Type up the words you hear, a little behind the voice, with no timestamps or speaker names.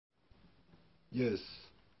Yes,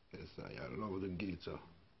 yes, I love the guitar.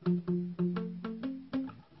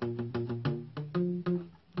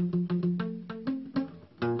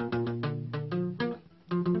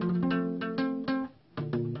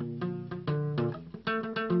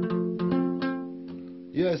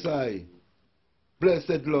 Yes,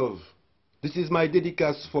 blessed love. This is my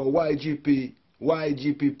dedicas for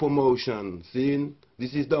YGP promotion. See?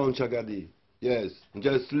 This is down Shagga. Yes,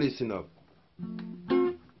 just listen up.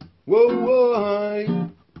 Whoa, whoa, hi.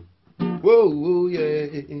 Whoa, whoa, yeah.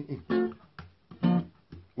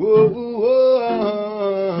 Whoa,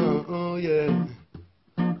 whoa, oh, yeah.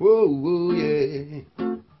 Whoa, whoa, yeah.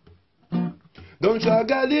 Don't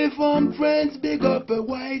Shagga from friends, big up a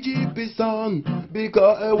YGP son.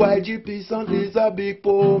 Because a YGP son is a big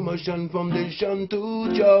promotion from Nation to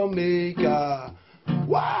Jamaica.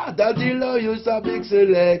 Wow, that dealer is a big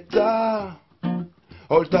selector.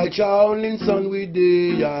 All tight Shaolin son with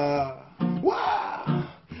the wow.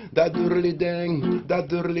 That durly dang, that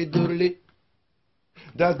durly.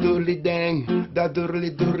 That durly dang, that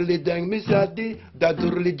durly dang, Miss Addy, that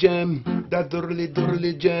durly gem, that durly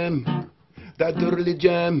gem. That durly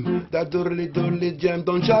gem, that durly gem.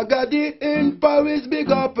 Don't Shagga in Paris,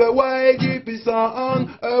 big up a YGP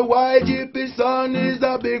son. A YGP son is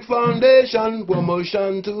a big foundation,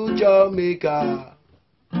 promotion to Jamaica.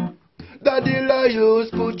 That dealer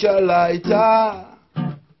use put your lighter.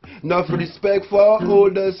 Enough respect for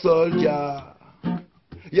older soldier.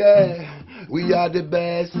 Yeah, we are the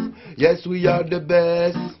best. Yes, we are the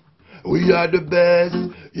best. We are the best.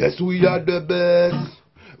 Yes, we are the best.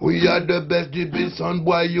 We are the best, the best son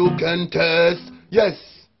boy you can test. Yes,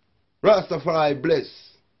 Rastafari bless.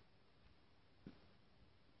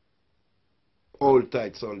 Old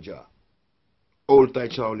tight soldier. Old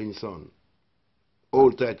tight Shaolin son.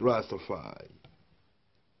 Old tight Rastafari.